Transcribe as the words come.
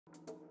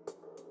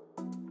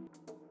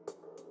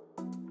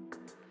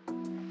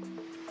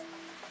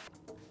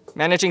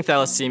Managing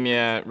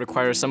thalassemia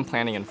requires some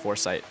planning and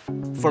foresight.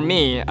 For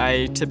me,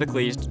 I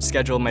typically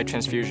schedule my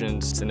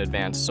transfusions in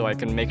advance so I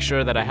can make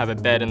sure that I have a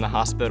bed in the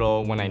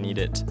hospital when I need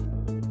it.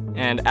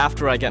 And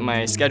after I get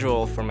my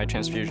schedule for my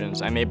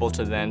transfusions, I'm able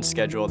to then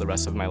schedule the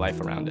rest of my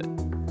life around it.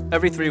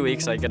 Every 3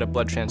 weeks, I get a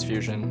blood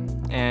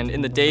transfusion. And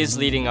in the days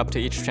leading up to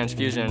each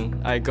transfusion,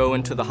 I go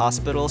into the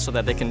hospital so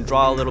that they can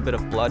draw a little bit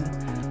of blood.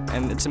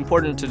 And it's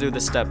important to do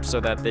this step so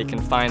that they can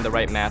find the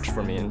right match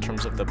for me in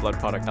terms of the blood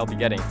product I'll be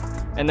getting.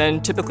 And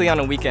then typically on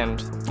a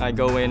weekend, I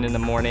go in the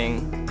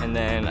morning and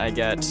then I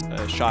get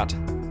a shot.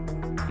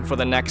 And for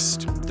the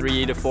next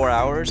 3 to 4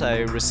 hours, I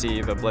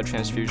receive a blood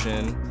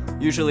transfusion,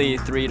 usually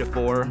 3 to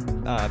 4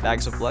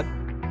 bags of blood.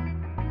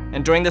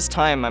 And during this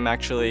time, I'm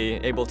actually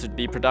able to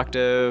be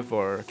productive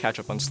or catch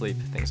up on sleep,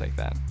 things like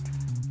that.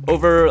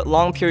 Over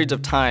long periods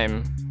of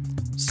time,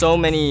 so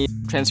many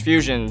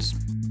transfusions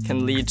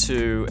can lead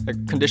to a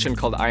condition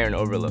called iron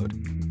overload.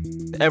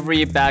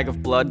 Every bag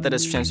of blood that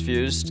is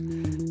transfused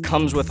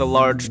comes with a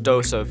large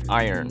dose of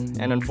iron,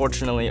 and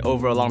unfortunately,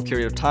 over a long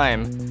period of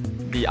time,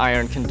 the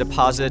iron can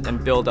deposit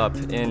and build up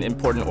in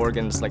important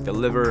organs like the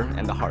liver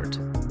and the heart.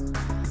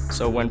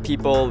 So when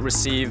people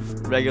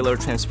receive regular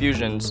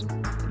transfusions,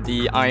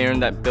 the iron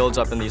that builds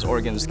up in these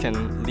organs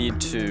can lead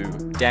to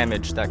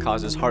damage that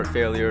causes heart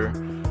failure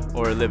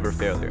or liver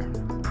failure.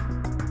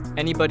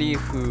 Anybody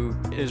who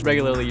is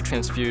regularly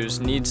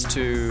transfused needs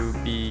to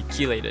be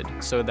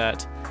chelated so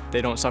that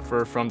they don't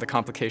suffer from the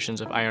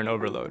complications of iron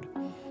overload.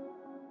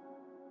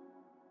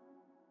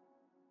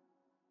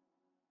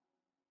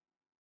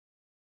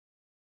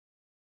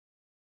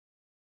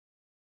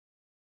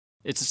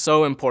 It's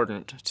so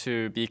important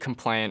to be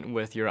compliant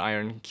with your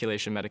iron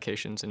chelation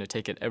medications and to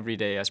take it every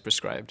day as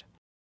prescribed.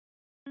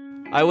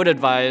 I would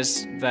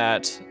advise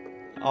that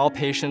all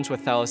patients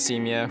with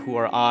thalassemia who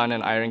are on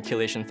an iron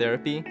chelation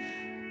therapy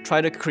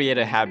try to create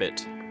a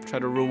habit. Try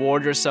to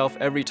reward yourself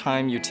every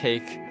time you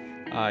take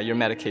your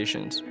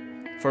medications.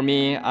 For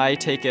me, I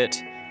take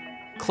it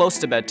close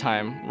to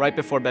bedtime, right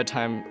before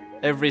bedtime,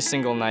 every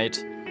single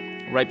night,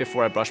 right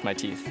before I brush my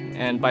teeth.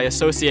 And by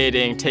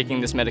associating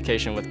taking this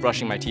medication with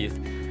brushing my teeth,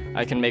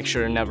 I can make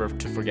sure never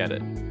to forget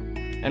it.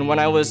 And when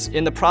I was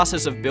in the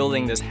process of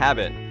building this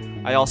habit,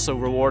 I also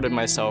rewarded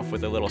myself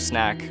with a little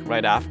snack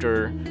right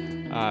after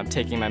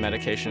taking my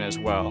medication as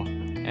well.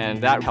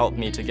 And that helped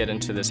me to get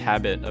into this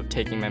habit of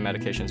taking my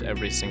medications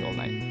every single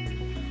night.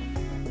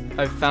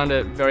 I've found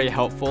it very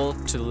helpful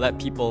to let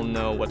people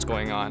know what's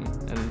going on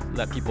and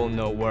let people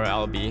know where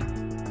I'll be.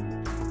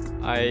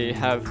 I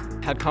have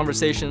had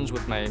conversations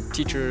with my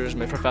teachers,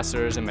 my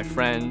professors, and my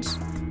friends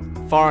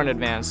far in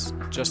advance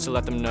just to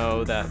let them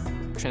know that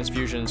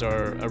transfusions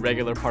are a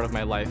regular part of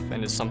my life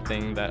and is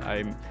something that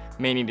I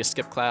may need to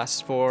skip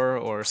class for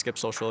or skip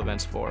social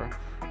events for.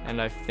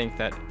 And I think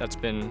that that's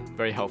been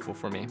very helpful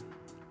for me.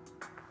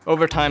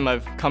 Over time,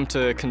 I've come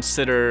to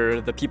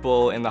consider the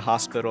people in the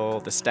hospital,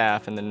 the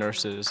staff, and the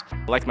nurses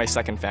like my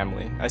second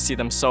family. I see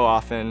them so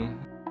often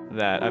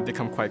that I've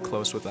become quite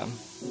close with them.